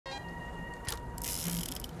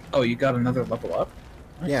Oh, you got another level up?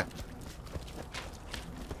 Yeah.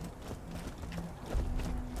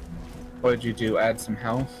 What did you do? Add some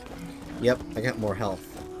health? Yep, I got more health.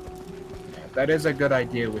 Yeah, that is a good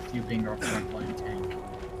idea with you being our frontline tank.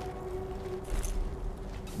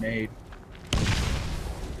 Nade.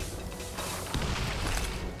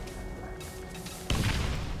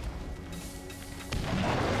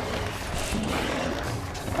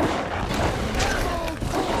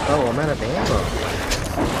 Oh, I'm out of ammo.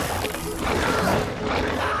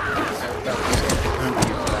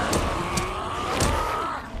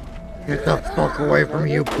 Get the fuck away from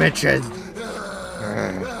you, bitches!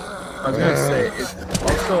 I was gonna say, it's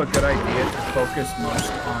also a good idea to focus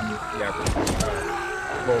most on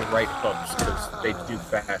little right hooks, because they do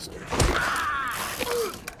faster.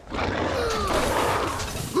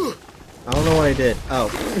 I don't know what I did. Oh.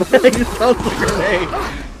 I just felt the grenade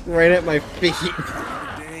right at my feet.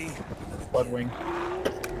 Bloodwing.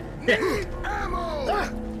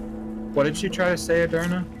 What did you try to say,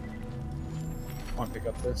 Adarna? Want to pick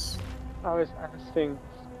up this? I was asking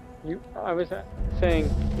you. I was saying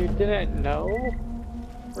you didn't know,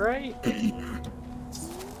 right?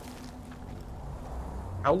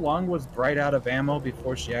 How long was Bright out of ammo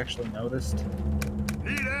before she actually noticed?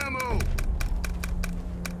 Need ammo.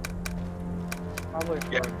 Probably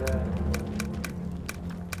for Yeah. a bit.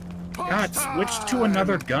 God, switch to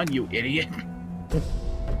another gun, you idiot.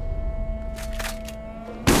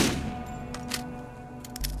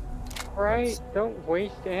 Right? Don't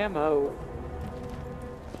waste ammo.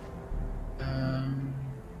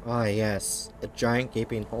 Ah, yes. A giant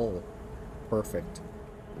gaping hole. Perfect.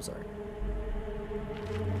 I'm sorry.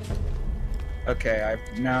 Okay, I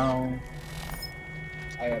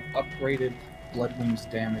have upgraded Bloodwing's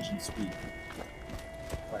damage and speed.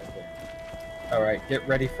 Right there. Alright, get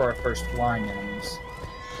ready for our first flying enemies.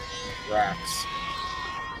 Rats.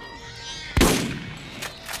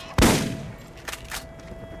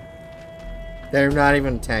 They're not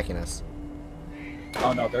even attacking us.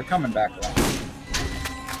 Oh no, they're coming back around.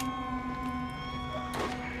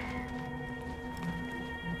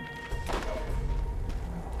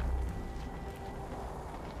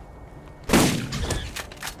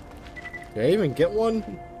 Did I even get one?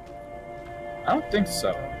 I don't think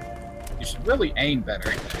so. You should really aim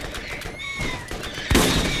better.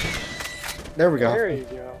 There we go. There you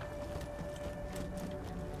go.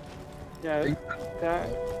 Yeah, that.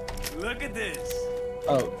 Look at this.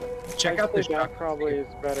 Oh, check out the that shotgun. probably is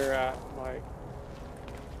better at like.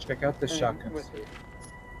 Check out the shotgun. with it.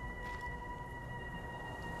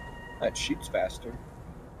 That shoots faster.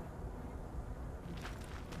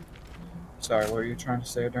 Sorry, what were you trying to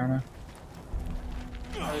say, Adarna?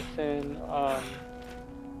 I was saying,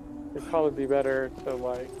 it'd probably be better to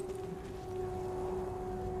like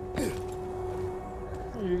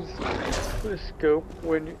use the scope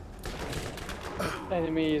when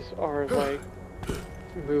enemies are like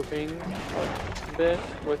moving a bit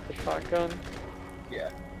with the shotgun. Yeah.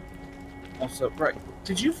 Also, right.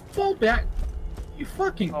 Did you fall back? You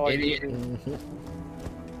fucking Oh, I idiot. Mhm.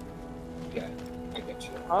 Yeah, I get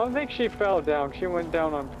you. I don't think she fell down. She went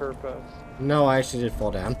down on purpose. No, I actually did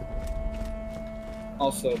fall down.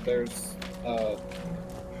 Also, there's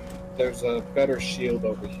a better shield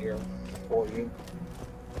over here for you.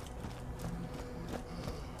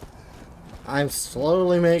 I'm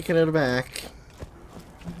slowly making it back.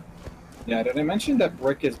 Yeah, did I mention that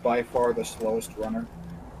Brick is by far the slowest runner?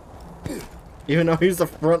 Even though he's the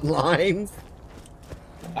front lines.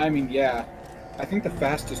 I mean, yeah. I think the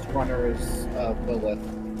fastest runner is Lilith.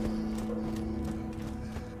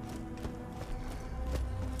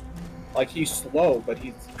 Like, he's slow, but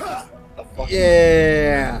he's a fucking...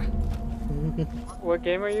 Yeah. What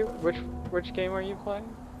game are you? Which game are you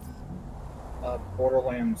playing?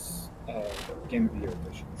 Borderlands Game of the Year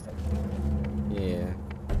edition. Yeah.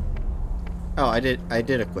 Oh, I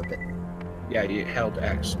did equip it. Yeah, you held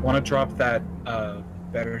X. Want to drop that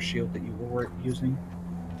better shield that you were using?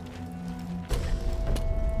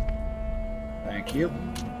 Thank you.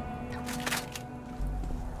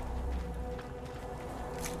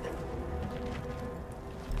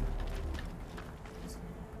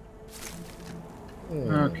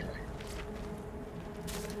 Okay.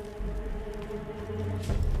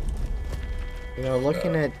 You know,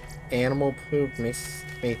 looking at animal poop makes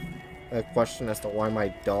me a question as to why my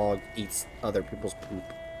dog eats other people's poop.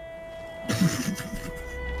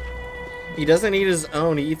 He doesn't eat his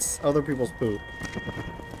own, he eats other people's poop.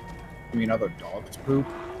 You mean other dogs poop?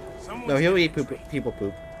 No, he'll eat people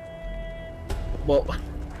poop. Well,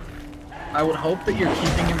 I would hope that you're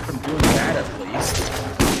keeping him from doing that at least.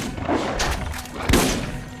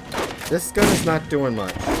 This gun is not doing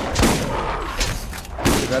much. Is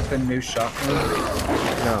that the new shotgun?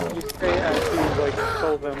 No. You say as you like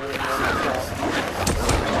kill them in one shot.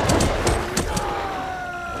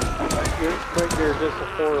 But you're just a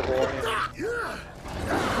horrible aim.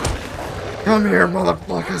 Come here,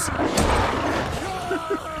 motherfuckers!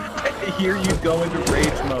 I hear you go into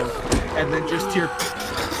rage mode, and then just hear.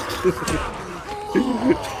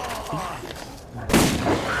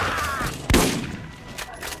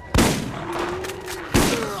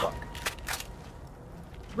 Fuck.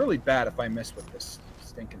 It's really bad if I miss with this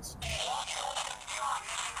stinking.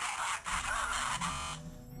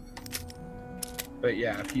 But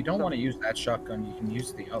yeah, if you don't want to use that shotgun, you can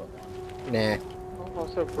use the other one. Nah.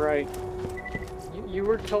 Also, Bright, you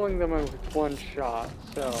were killing them with one shot,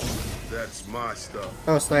 so... That's my stuff.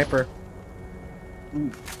 Oh, sniper.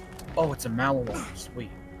 Ooh. Oh, it's a Malawar.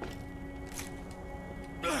 Sweet.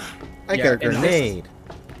 I got a grenade.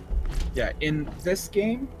 In this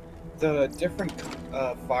game, the different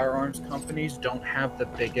firearms companies don't have the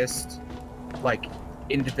biggest, like,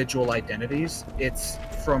 individual identities. It's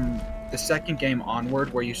from the second game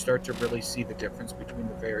onward where you start to really see the difference between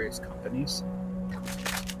the various companies.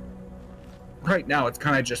 Right now, it's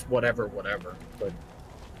kind of just whatever, but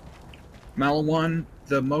Malawan,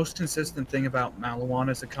 the most consistent thing about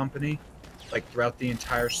Malawan as a company, like throughout the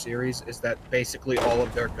entire series, is that basically all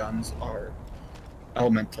of their guns are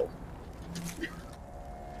elemental.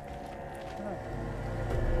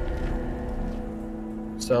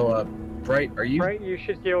 So, Bright, are you... Bright, you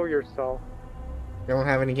should heal yourself. Don't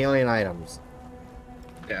have any healing items.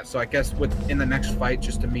 Yeah, so I guess in the next fight,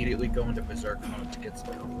 just immediately go into Berserk mode to get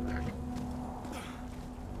some health back.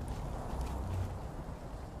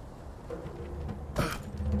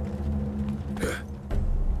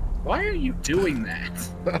 Why are you doing that?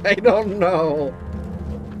 I don't know.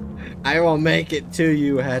 I will make it to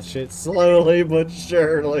you, Hatchet, slowly but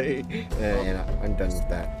surely. And I'm done with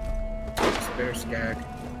that. Spare skag.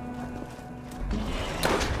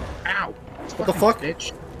 Ow! What the fuck?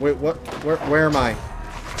 Bitch. Wait, what? Where am I?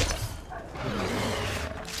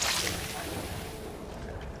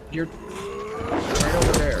 You're right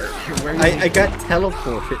over there. Where are you? I got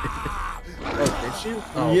teleported. Oh, did you?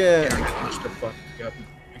 Oh, Yeah. I pushed the fuck up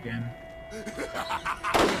again.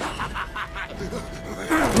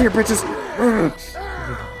 Come here, bitches.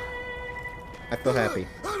 I feel happy.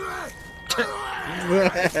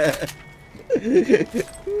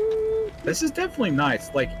 This is definitely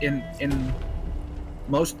nice. Like in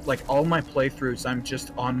most, like all my playthroughs, I'm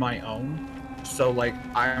just on my own. So like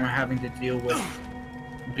I'm having to deal with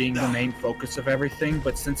being the main focus of everything.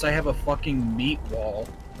 But since I have a fucking meat wall,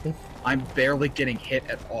 I'm barely getting hit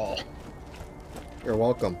at all. You're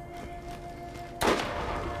welcome.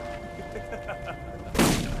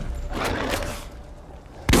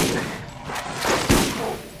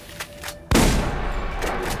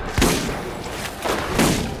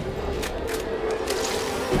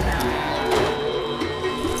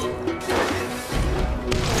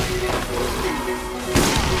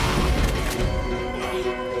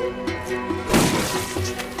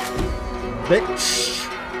 Bitch.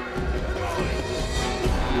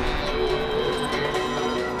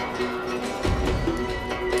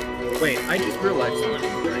 Wait, I just realized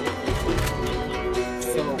something, right?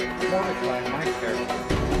 So, Mordecai, my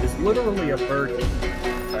character, is literally a bird.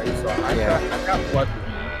 Right? So I've got blood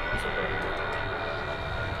as a bird.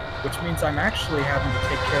 Which means I'm actually having to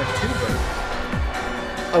take care of 2 birds.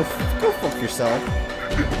 Oh, go fuck yourself.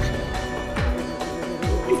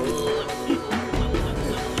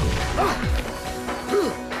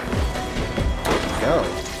 Go.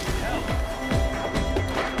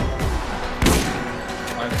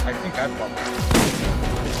 I think I've got that.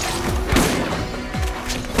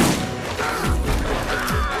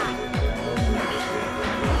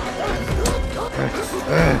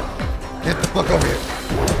 Get the fuck over here.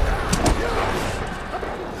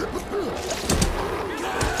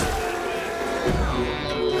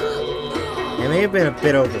 It may have been a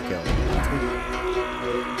bit overkill.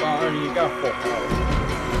 Well, I mean, you got full power.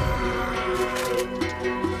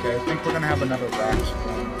 Okay, I think we're gonna have another rack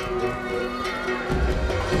spawn.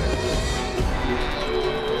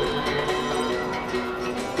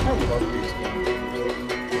 I love these games.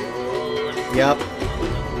 Yep.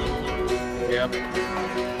 Yep.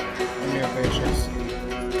 Come here, bitches.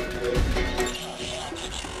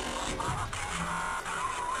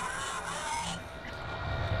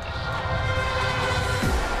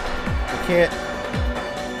 I can't.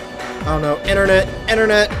 Oh no,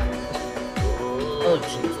 internet! Oh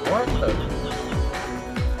jeez, what the?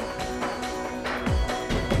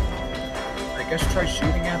 I guess try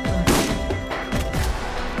shooting at them.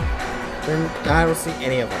 I don't see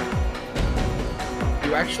any of them.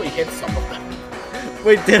 You actually hit some of them.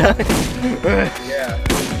 Wait, did I? Yeah.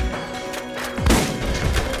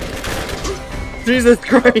 Jesus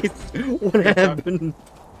Christ! What happened?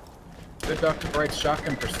 The Dr. Bright's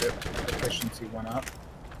shotgun proficiency went up.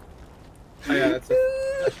 Oh yeah,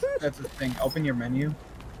 that's the thing. Open your menu.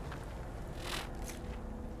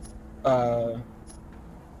 Go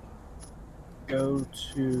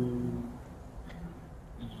to...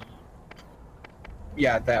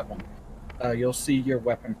 Yeah, that one. You'll see your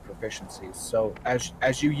weapon proficiencies. So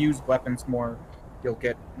as you use weapons more, you'll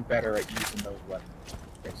get better at using those weapons,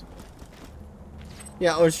 basically.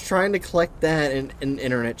 Yeah, I was trying to collect that and the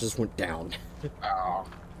internet just went down. Oh.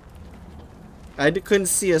 Couldn't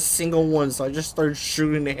see a single one, so I just started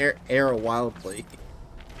shooting the air wildly.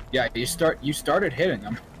 Yeah, you started hitting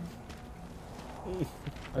them.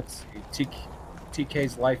 Let's see.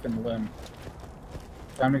 TK's life and limb.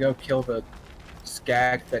 Time to go kill the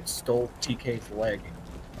skag that stole TK's leg.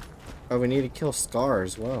 Oh, we need to kill Scar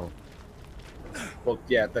as well. Well,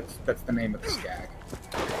 yeah, that's the name of the skag.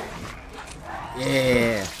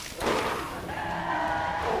 Yeah.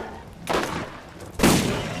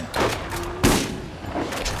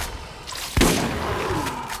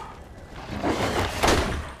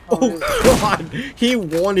 Oh God, he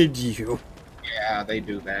wanted you. Yeah, they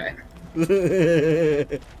do that.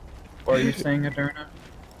 What are you saying, Aderna?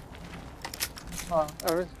 I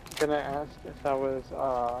was gonna ask if that was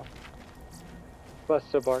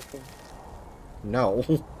Buster barking. No.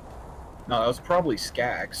 No, that was probably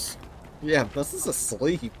Skags. Yeah, Bus is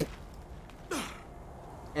asleep.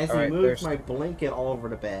 As Alright, he moves there's- my blanket all over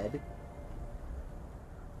the bed.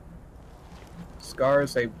 Scar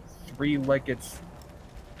is a three-legged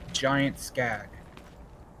giant skag.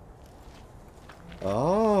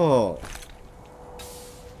 Oh.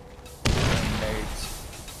 Grenades.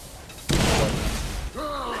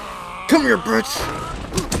 Come here, bitch!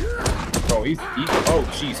 Oh, oh,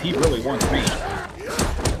 jeez, he really wants me.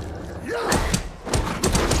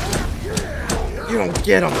 You don't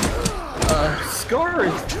get him. Scar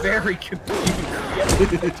is very confused. He has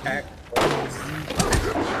to attack.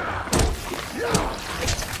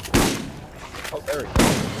 Oh, there he goes.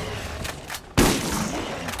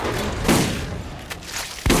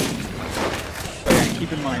 But yeah,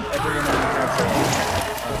 keep in mind, every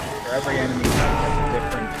enemy has a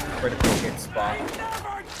different critical hit spot.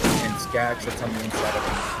 And Skags, it's on the inside of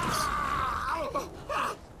enemies.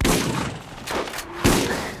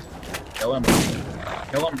 Kill him.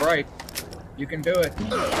 Kill him bright. You can do it.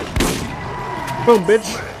 Boom, bitch.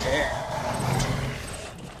 Yeah.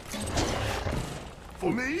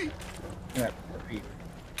 For me? Yeah, repeat.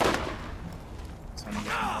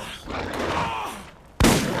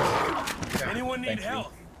 Anyone need Thank you.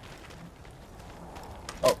 help?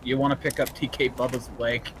 Oh, you want to pick up TK Bubba's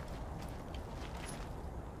leg?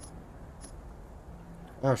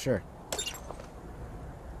 Oh, sure.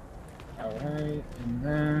 Alright, and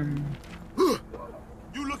then...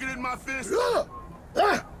 You looking at my fist?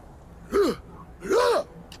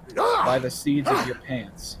 By the seeds of your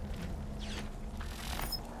pants.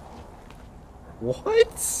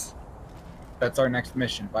 What? That's our next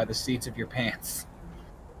mission, by the seeds of your pants.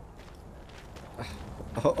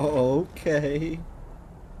 Oh, okay.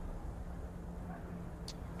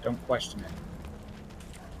 Don't question it.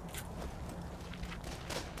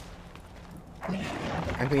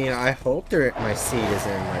 I mean, I hope my seed is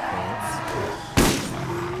in my pants.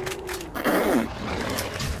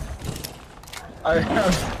 I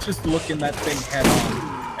was just looking that thing head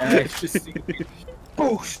on, and I just see it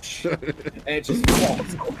boosh, and it just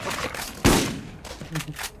falls over.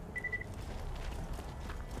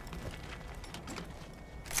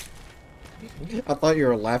 I thought you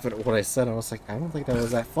were laughing at what I said. I was like, I don't think that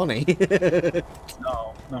was that funny.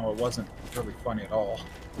 No, it wasn't really funny at all.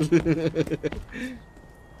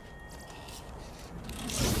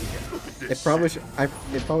 It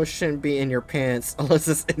probably shouldn't be in your pants unless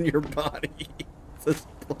it's in your body. It's this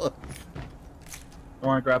blood. You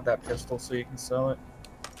want to grab that pistol so you can sell it?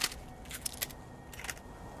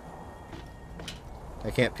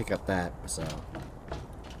 I can't pick up that, so.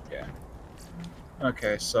 Yeah.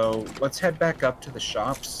 Okay, so let's head back up to the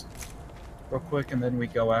shops real quick, and then we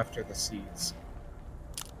go after the seeds.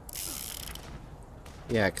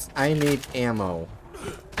 Yeah, 'cause I need ammo.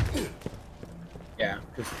 Yeah,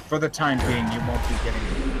 because for the time being, you won't be getting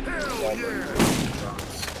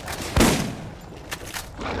drops.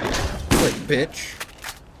 Wait, bitch.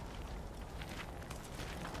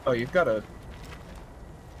 Oh, you've got a...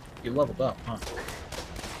 You leveled up, huh?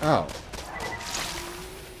 Oh.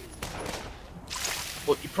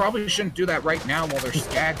 Well, you probably shouldn't do that right now while there's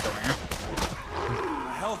skags around.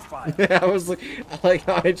 Health file. I was like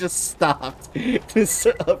how I just stopped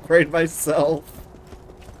to upgrade myself.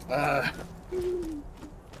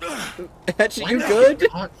 Hatchet, you good?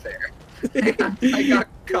 Caught there. I got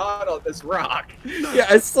caught on this rock. Yeah,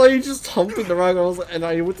 I saw you just humping the rock, and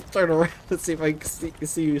I went to turn around to see if I could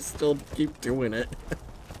see you still keep doing it.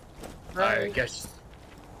 I guess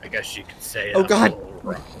you could say. Oh God!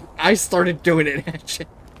 rock. I started doing it, Hatchet.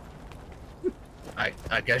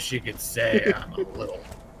 I guess you could say I'm a little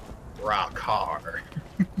rock hard.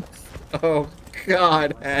 Oh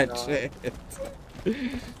God, Hatchet.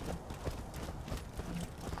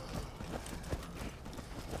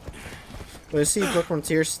 Well, I see Book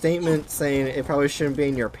Frontier's statement saying it probably shouldn't be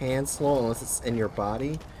in your pants, lol, unless it's in your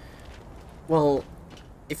body. Well,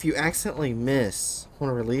 if you accidentally miss when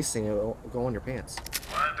releasing it, will go on your pants.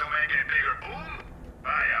 Want to make a bigger boom?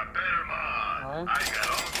 Buy a better mod. I got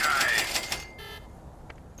all kinds.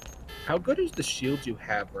 How good is the shield you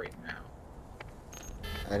have right now?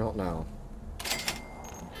 I don't know.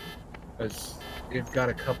 Because you've got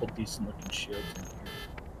a couple decent looking shields in here.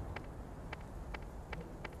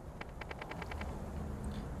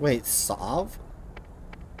 Wait, Sov?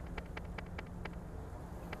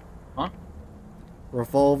 Huh?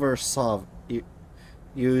 Revolver Sov.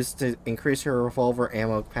 Used to increase your revolver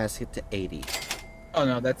ammo capacity to 80. Oh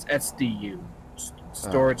no, that's SDU.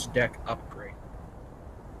 Storage deck upgrade.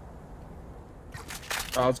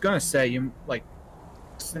 I was gonna say,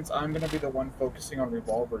 since I'm gonna be the one focusing on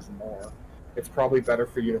revolvers more, it's probably better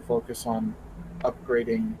for you to focus on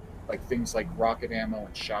upgrading things like rocket ammo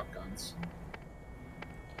and shotguns.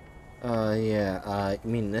 Yeah, you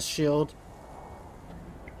mean this shield?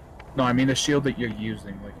 No, I mean the shield that you're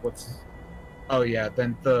using. Oh yeah,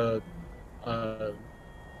 then the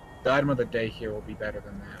item of the day here will be better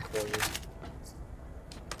than that for you.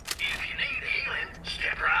 If you need healing,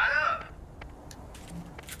 step right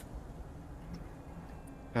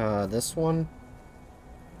up. This one?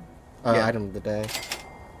 Yeah. Item of the day.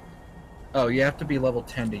 Oh, you have to be level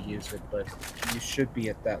 10 to use it, but you should be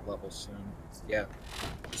at that level soon. Yeah,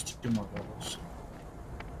 just 2 more levels.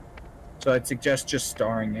 So I'd suggest just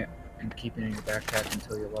starring it and keeping it in your backpack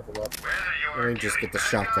until you level up. Let me just get the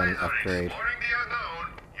shotgun upgrade. Exploring the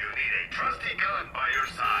unknown, you need a trusty gun by your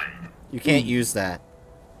side. You can't use that.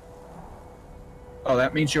 Oh,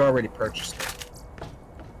 that means you already purchased it.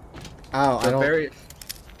 Oh, I don't...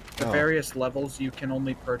 The various levels, you can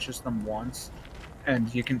only purchase them once,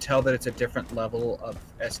 and you can tell that it's a different level of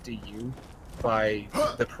SDU by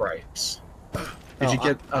the price. Did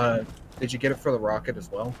you get it for the rocket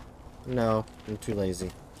as well? No, I'm too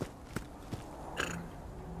lazy.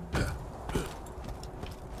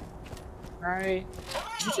 Right.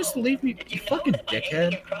 Did you just leave me, you fucking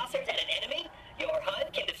dickhead? Your crosshair at an enemy, your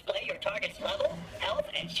HUD can display your target's level, health,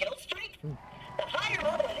 and shield strength. The higher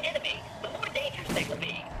level an enemy, the more dangerous they will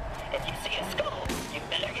be. If you see a skull, you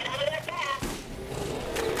better get out of their path.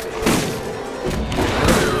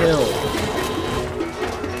 Kill.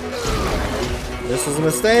 This is a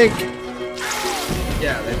mistake!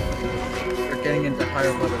 Yeah, they're getting into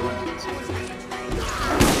higher level enemies.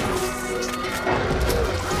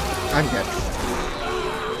 I'm dead.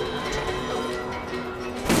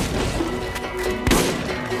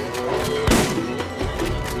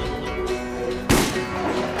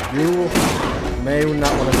 You may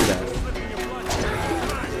not want to do that.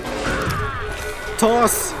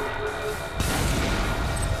 Toss!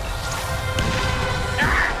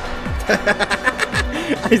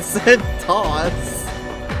 I said toss!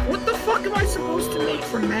 What the fuck am I supposed to make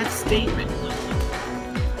from that statement?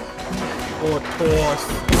 Or toss.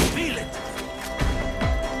 Feel it.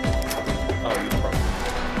 Oh, you probably.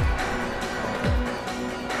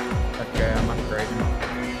 Okay, I'm upgrading.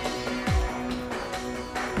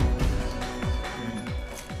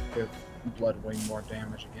 Give Bloodwing more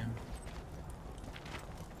damage again.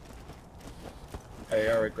 Hey,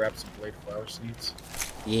 I already grabbed some blade flower seeds.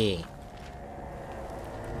 Yeah.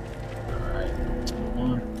 Alright, let's move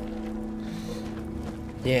on.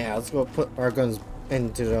 Yeah, let's go put our guns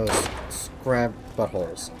into those scrap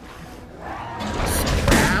buttholes.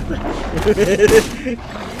 Scrab?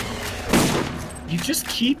 You just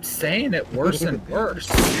keep saying it worse and worse.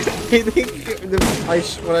 I think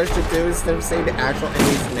what I should do instead of saying the actual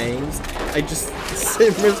enemies' names, I just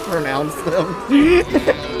mispronounce them.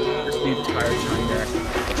 Just the entire time there.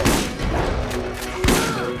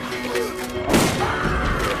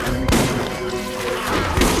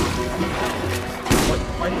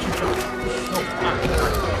 Why did you jump? No,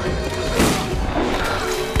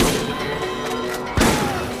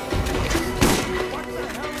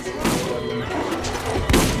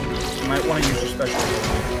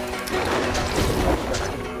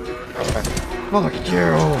 Fuck you!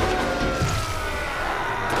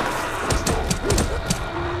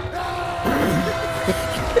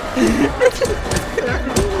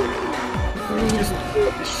 Just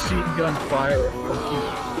machine gun fire.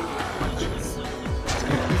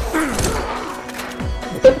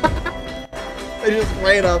 I just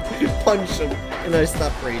ran up, punched him, and I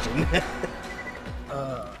stopped raging.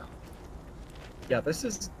 Yeah, this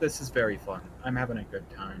is very fun. I'm having a good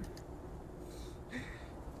time.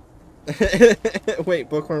 Wait,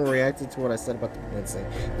 Bookworm reacted to what I said about the pencil.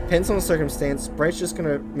 Depends on the circumstance. Bright's just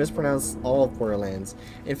gonna mispronounce all of Borderlands.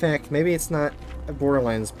 In fact, maybe it's not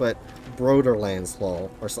Borderlands, but Borderlands, lol,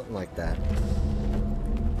 or something like that.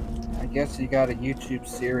 I guess you got a YouTube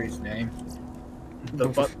series name. The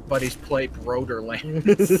buddies play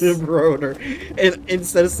Borderlands. Broder. And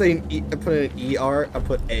instead of saying I put an ER, I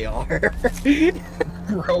put AR.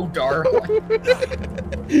 Brodar.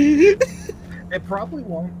 It probably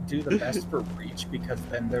won't do the best for reach because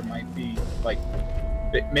then there might be like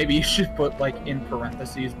maybe you should put like in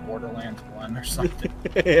parentheses Borderlands 1 or something.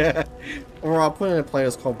 Yeah. Or I'll put in a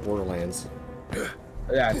playlist called Borderlands.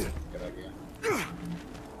 That's a good idea.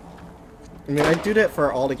 I mean, I do that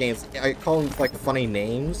for all the games. I call them like funny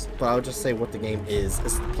names, but I'll just say what the game is.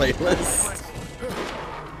 It's the playlist.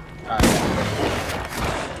 Yeah.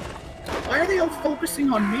 Why are they all focusing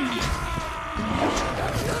on me?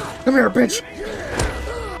 Come here, bitch!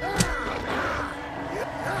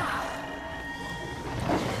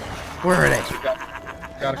 Where are they?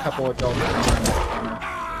 Got a couple of adults.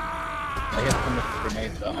 I hit them with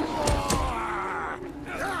grenades though.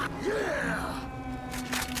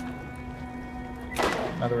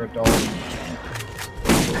 Another adult.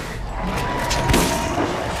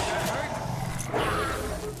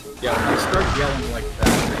 Yeah, when I start yelling like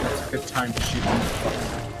that, it's a good time to shoot them in the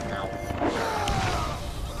fucking mouth.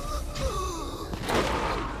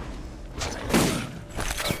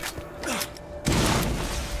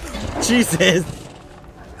 Jesus!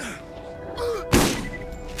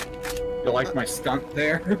 You like my stunt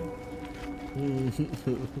there?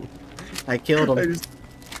 I killed him.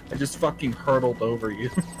 I just fucking hurtled over you.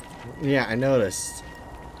 Yeah, I noticed.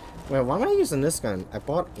 Wait, why am I using this gun? I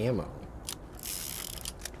bought ammo.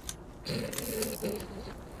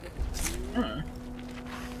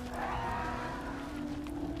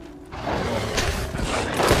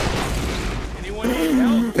 Anyone need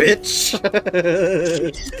help? Bitch!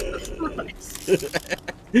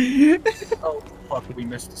 Oh, fuck, we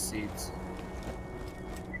missed the seeds.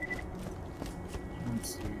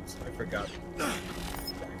 Seeds, I forgot. Back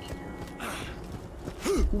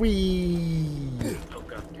here. Wee! Oh,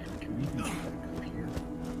 goddamn, can we even get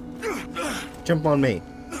up here? Jump on me.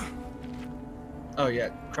 Oh, yeah,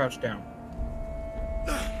 crouch down.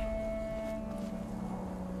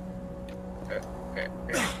 Okay.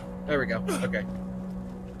 There we go, okay.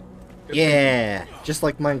 Good Yeah! Just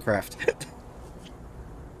like Minecraft.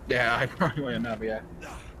 Yeah, I probably wouldn't have, yeah.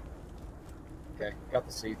 Okay, got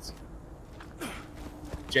the seeds.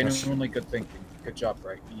 Genuinely good thinking. Good job,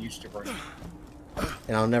 Bright. You used your brain.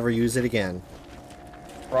 And I'll never use it again.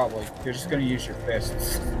 Probably. You're just gonna use your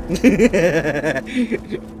fists.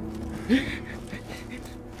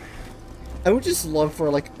 I would just love for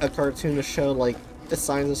like a cartoon to show like a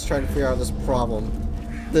scientist trying to figure out this problem.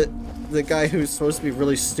 The guy who's supposed to be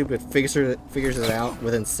really stupid figures it out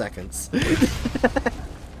within seconds.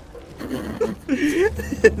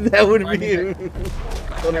 That would be.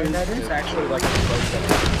 I mean, that is actually like a close-up.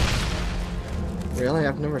 Really,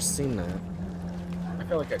 I've never seen that. I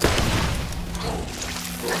feel like I.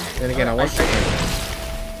 Then again, I watched it.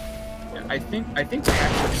 Yeah, I think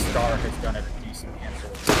Hatchet Star has done it a decent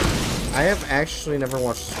handful. I have actually never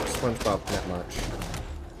watched SpongeBob that much.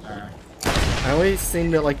 I always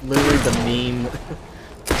seen it like literally the meme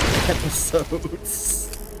episodes.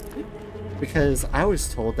 Because I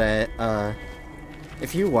was told that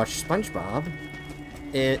if you watch SpongeBob,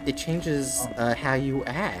 it changes how you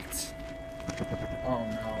act. Oh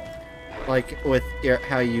no. Like with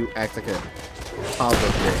how you act like a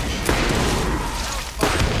toddler bitch.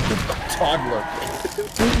 Toddler.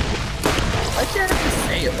 I can't even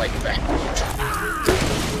say it like that.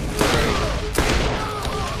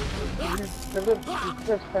 It's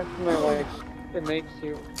just personally like it makes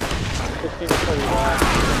you it seems to relax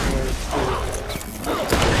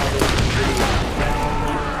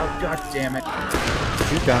Oh god damn it.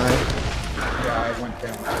 You died. Yeah, I went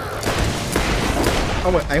down.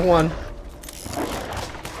 Oh wait, I won.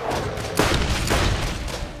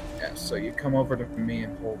 Yeah, so you come over to me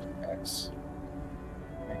and hold X.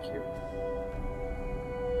 Thank you.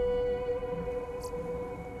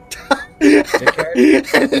 Dickhead.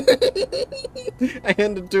 I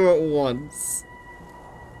had to do it once.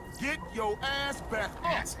 Get your ass back up.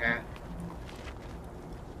 Ass hat.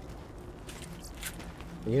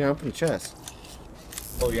 You can open the chest.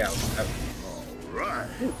 Oh yeah. Right.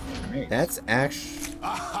 Great. That's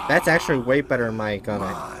actually way better than my gun.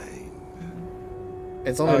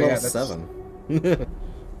 It's only level 7.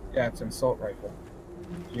 Yeah, it's an assault rifle.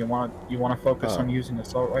 You want to focus on using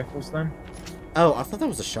assault rifles then? Oh, I thought that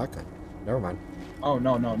was a shotgun. Never mind. Oh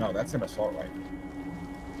no, that's an assault rifle.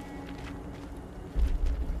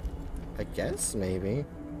 I guess maybe.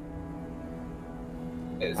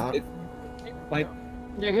 It's like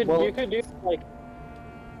You could do like.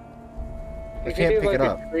 I You can't could do pick it like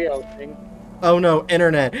up. a trio thing. Oh no,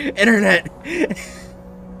 internet! Internet!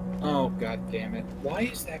 oh god damn it! Why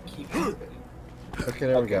is that keep happening? Okay,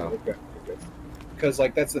 there we go. We're good. Because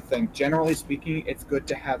like that's the thing. Generally speaking, it's good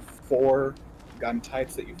to have 4 gun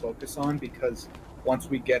types that you focus on because once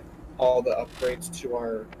we get all the upgrades to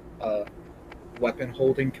our weapon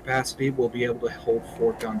holding capacity, we'll be able to hold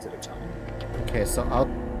 4 guns at a time. Okay, so I'll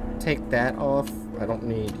take that off. I don't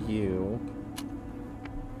need you.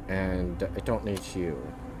 And I don't need you.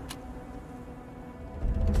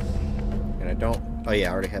 And I don't... Oh yeah,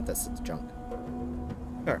 I already had that junk.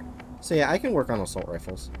 Alright. So yeah, I can work on assault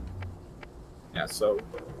rifles. Yeah, so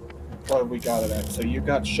what we got it at? So you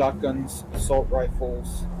got shotguns, assault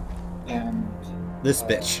rifles, and This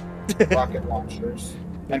bitch. rocket launchers.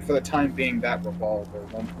 And for the time being, that revolver.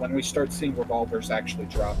 When we start seeing revolvers actually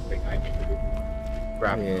dropping, I need to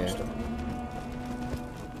grab most of them.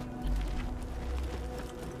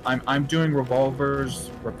 I'm doing revolvers,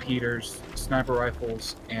 repeaters, sniper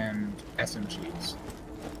rifles, and SMGs.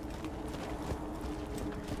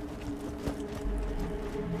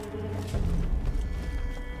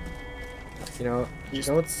 You know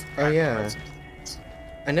what's... Oh yeah.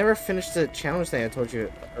 I never finished the challenge thing I told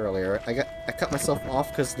you earlier. I cut myself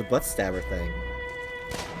off because of the butt stabber thing.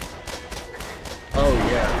 Oh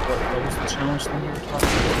yeah. What was the challenge thing you were talking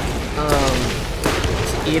about?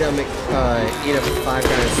 Eat a 5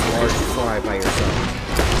 guys large fry by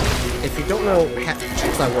yourself. If you don't know,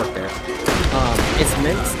 because I work there, it's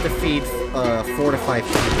meant to feed 4 to 5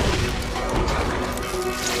 people.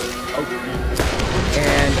 Okay.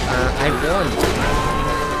 And I won.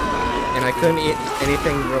 And I couldn't eat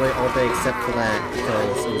anything really all day except for that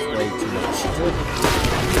because it was way too much.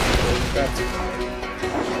 That's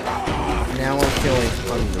Now I'm feeling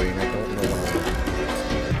hungry and I don't know why.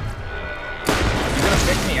 You gonna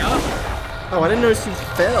pick me up? Oh, I didn't notice you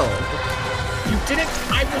fell. You didn't.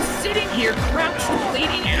 I was sitting here, crouched,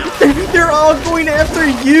 bleeding out. They're all going after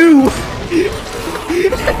you.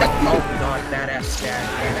 Oh god, badass stat.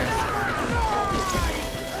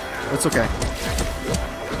 It's okay.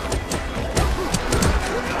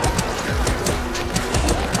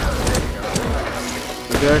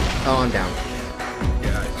 You good? Oh, I'm down.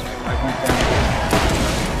 Yeah, I went down.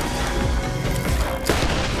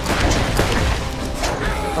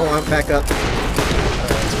 Oh, I'm back up.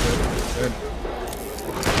 Good.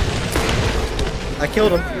 I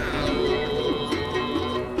killed him.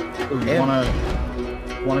 Ooh,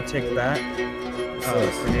 you wanna take that?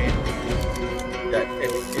 Grenade. Yeah,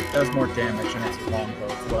 it does more damage and it's a longbow.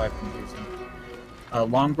 It's what I've been using.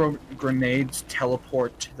 Longbow grenades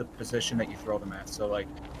teleport to the position that you throw them at. So like,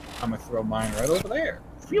 I'm gonna throw mine right over there.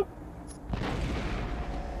 Phew.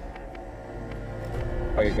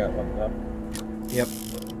 Oh, you got one up. Yep.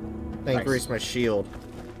 Thank Nice. my shield.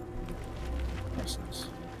 Nice.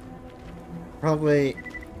 Probably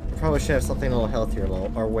should have something a little healthier,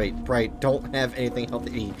 though. Or wait, Bright, don't have anything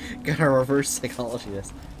healthy. Gotta reverse psychology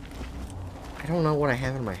this. I don't know what I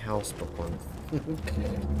have in my house, but one.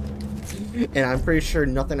 And I'm pretty sure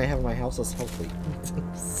nothing I have in my house is healthy.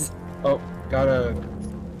 Oh, got a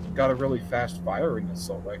really fast firing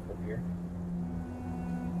assault rifle here.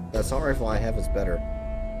 The assault rifle I have is better.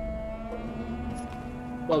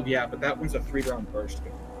 Well, yeah, but that one's a 3-round burst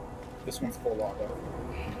gun. This one's full auto.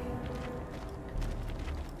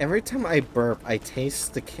 Every time I burp, I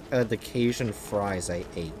taste the Cajun fries I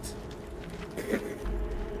ate.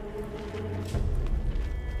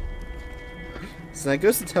 So that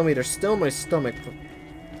goes to tell me they're still in my stomach,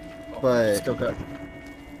 but... Still got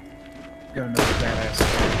another badass.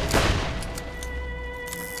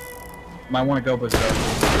 Might want to go berserk.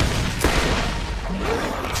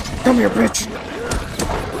 Come here, bitch!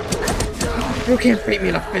 You can't beat me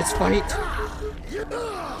in a fist fight!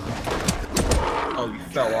 Oh, you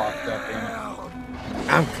fell off, goddammit.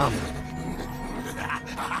 I'm coming.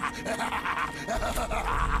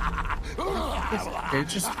 It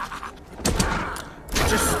just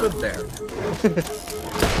stood there.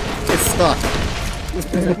 It's stuck.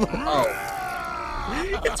 Oh.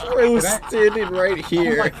 It's Rose standing right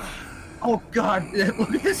here. Oh god,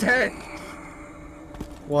 look at this head!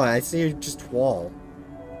 What? I see just wall.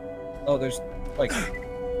 Oh, there's, like,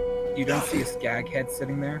 you don't see a skag head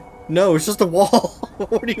sitting there? No, it's just a wall.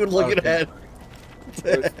 What are you looking Okay.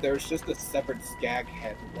 at? There's just a separate skag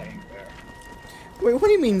head laying there. Wait, what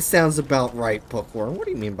do you mean sounds about right, Bookworm? What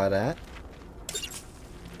do you mean by that?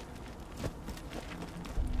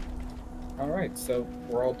 Alright, so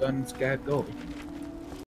we're all done in Skag Gold.